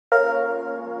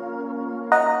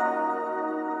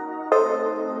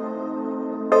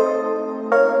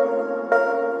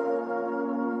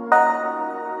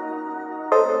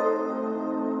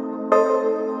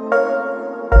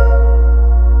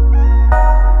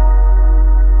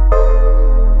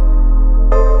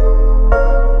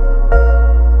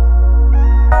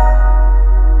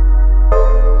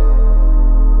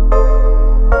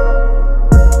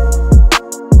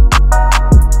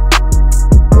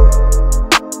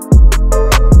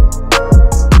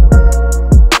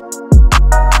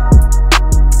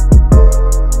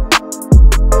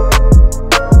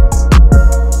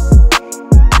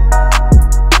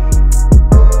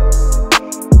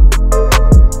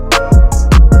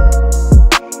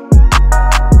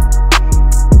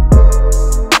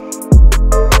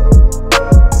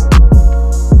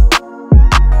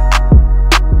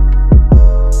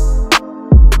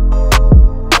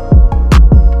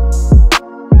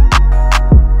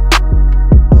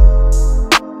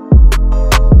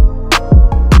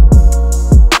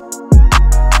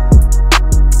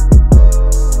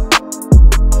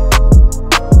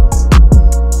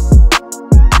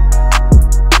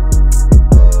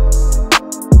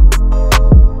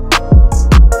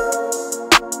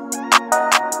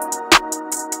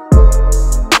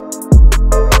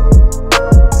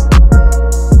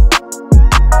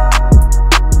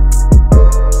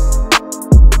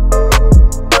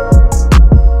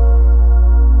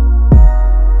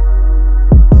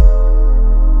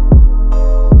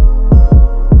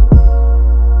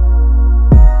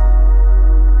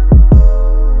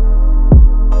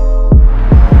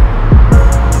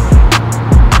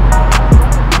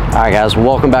All right, guys,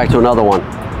 welcome back to another one.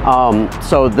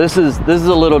 So this is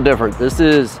a little different. This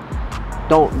is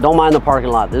don't mind the parking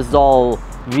lot. This is all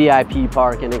VIP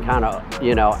parking and kind of,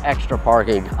 you know, extra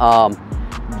parking.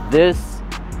 This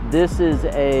is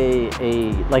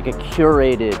like a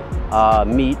curated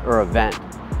meet or event.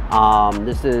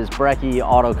 This is Brecky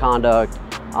Auto Conduct.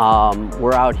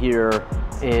 We're out here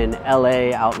in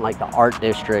LA, out in like the art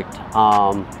district,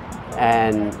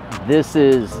 and this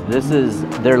is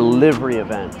their livery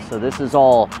event. So this is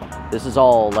all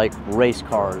like race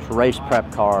cars, race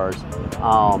prep cars.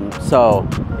 So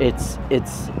it's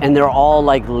and they're all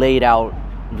like laid out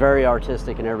very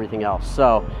artistic and everything else.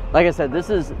 So like I said, this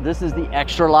is the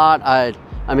extra lot. I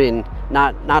mean,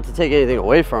 not to take anything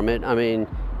away from it. I mean,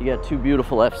 you got two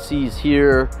beautiful FCs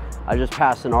here. I just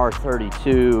passed an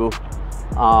R32.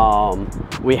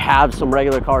 We have some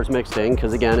regular cars mixed in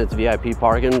because, again, it's VIP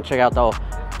parking. Check out the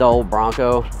old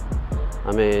Bronco.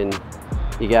 I mean,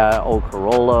 you got old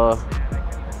Corolla,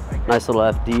 nice little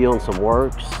FD on some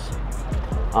works.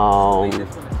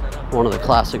 One of the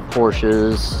classic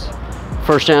Porsches,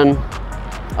 first gen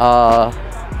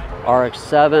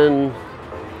RX-7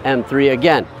 M3.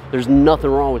 Again, there's nothing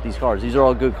wrong with these cars. These are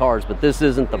all good cars, but this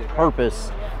isn't the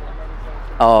purpose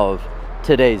of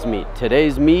today's meet.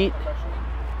 Today's meet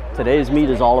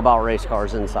is all about race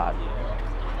cars inside.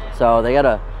 So they got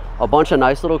a bunch of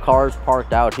nice little cars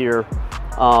parked out here.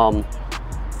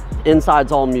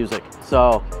 Inside's all music.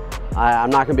 So I'm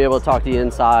not gonna be able to talk to you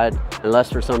inside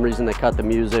unless for some reason they cut the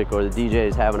music or the DJ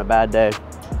is having a bad day.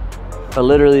 But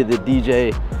literally the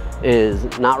DJ is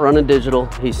not running digital.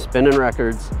 He's spinning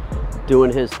records,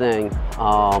 doing his thing.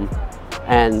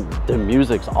 And the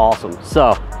music's awesome.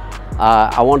 So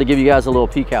I wanted to give you guys a little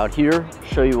peek out here,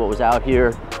 show you what was out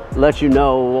here, let you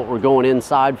know what we're going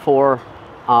inside for.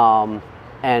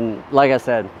 And like I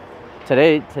said,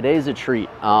 today's a treat.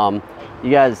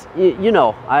 You guys, you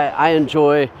know, I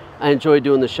enjoy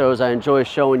doing the shows. I enjoy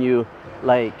showing you,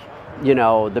 like, you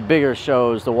know, the bigger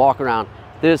shows, the walk around.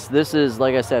 This is,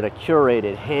 like I said, a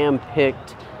curated,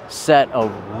 hand-picked set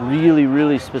of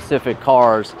really specific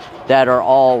cars that are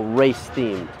all race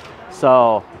themed.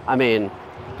 So I mean,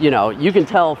 you know, you can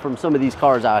tell from some of these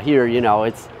cars out here, you know,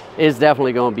 it's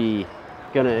definitely gonna be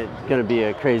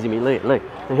a crazy meet. Look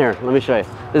here, let me show you.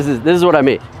 This is what I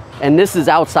mean. And this is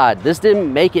outside. This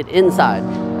didn't make it inside.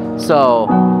 So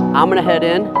I'm gonna head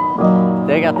in.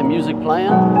 They got the music playing.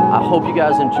 I hope you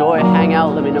guys enjoy. Hang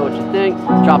out, let me know what you think.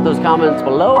 Drop those comments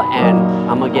below and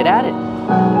I'm gonna get at it.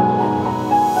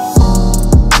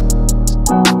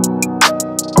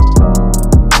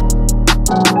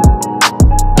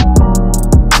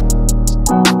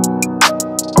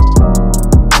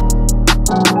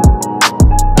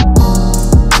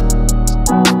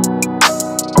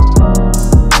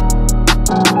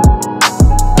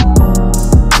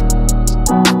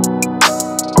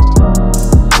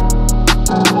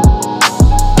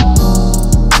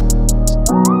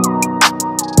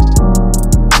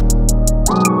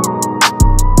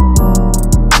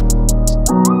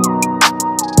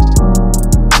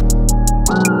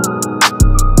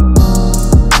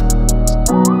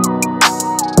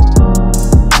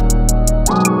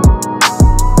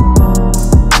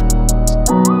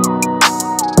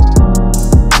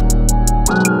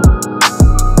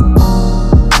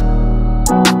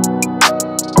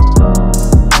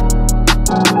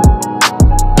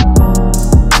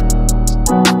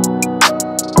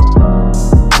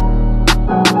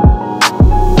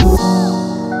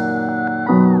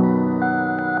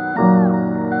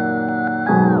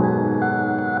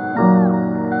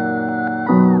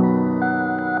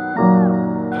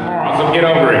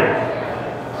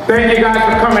 Thank you guys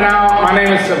for coming out. My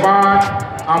name is Savant.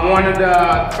 I'm one of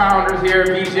the founders here at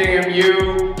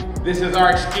VJMU. This is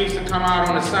our excuse to come out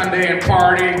on a Sunday and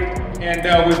party. And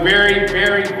we're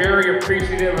very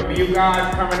appreciative of you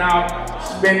guys coming out,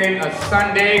 spending a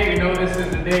Sunday. We know this is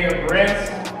the day of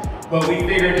rest, but we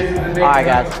figured this is the day. All right,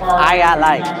 guys, I got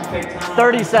like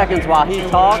 30 seconds while he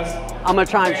talks. I'm gonna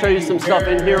try and show you some stuff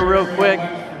in here real quick.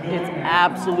 It's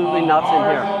absolutely nuts in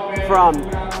here. From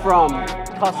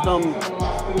custom,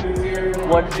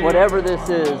 whatever this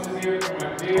is,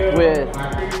 with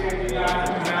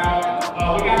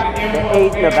the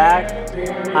 8 in the back.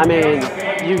 I mean,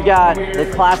 you've got the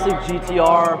classic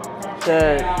GTR,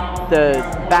 the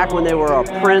back when they were a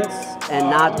Prince and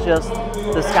not just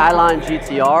the Skyline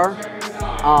GTR.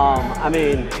 I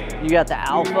mean, you got the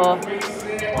Alpha.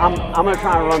 I'm gonna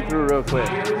try and run through real quick.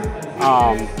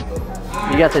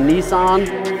 You got the Nissan.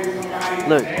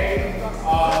 Look.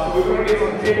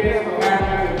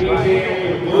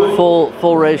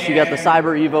 Full race. You got the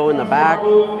Cyber Evo in the back.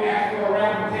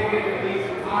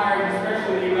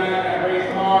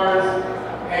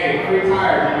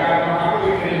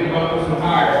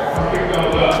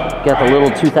 Got the little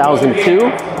 2002,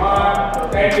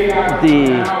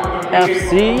 the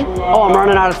FC. Oh, I'm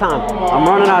running out of time. I'm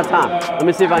running out of time. Let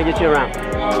me see if I can get you around.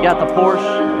 You got the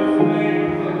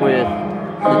Porsche with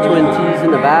the twin T's in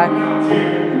the back.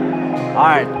 All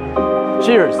right,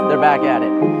 cheers. They're back at it.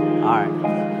 All right.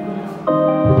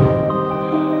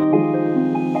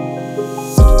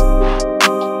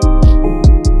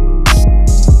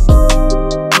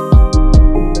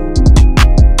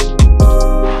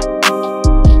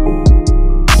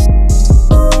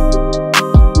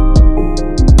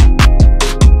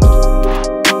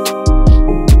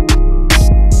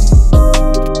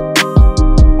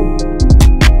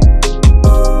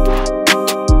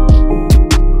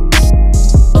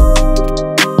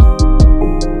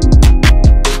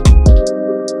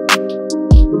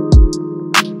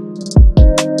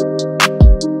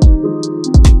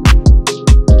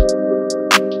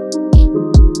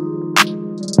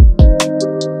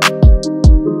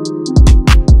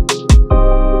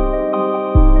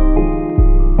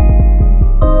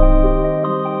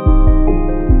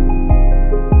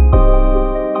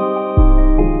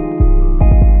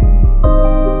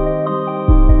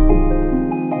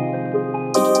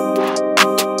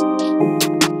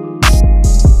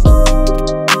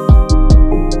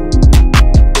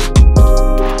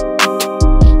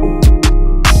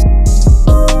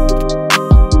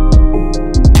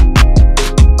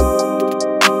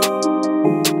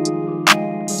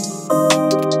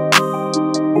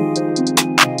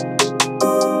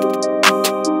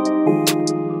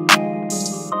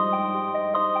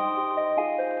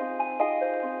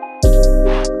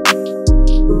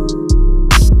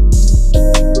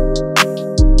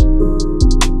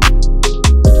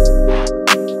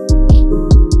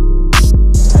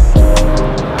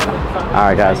 All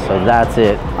right, guys, so that's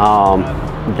it.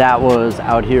 That was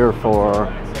out here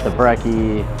for the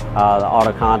Breckie, the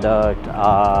Auto Conduct,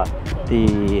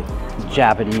 the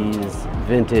Japanese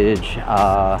vintage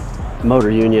motor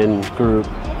union group.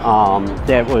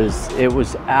 It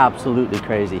was absolutely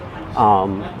crazy.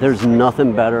 There's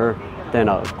nothing better than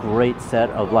a great set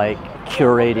of like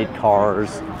curated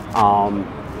cars. I'm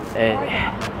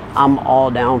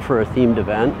all down for a themed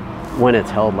event when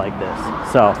it's held like this.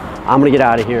 So I'm gonna get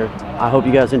out of here. I hope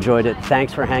you guys enjoyed it.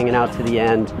 Thanks for hanging out to the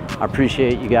end. I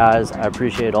appreciate you guys. I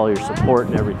appreciate all your support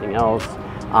and everything else.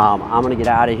 I'm gonna get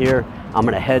out of here. I'm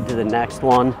gonna head to the next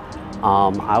one.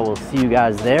 I will see you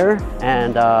guys there.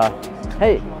 And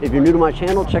hey, if you're new to my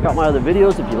channel, check out my other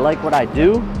videos. If you like what I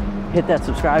do, hit that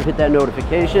subscribe, hit that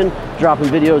notification. Dropping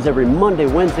videos every Monday,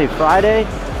 Wednesday, Friday.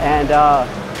 And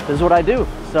this is what I do.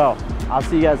 So I'll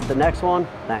see you guys at the next one.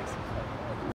 Thanks.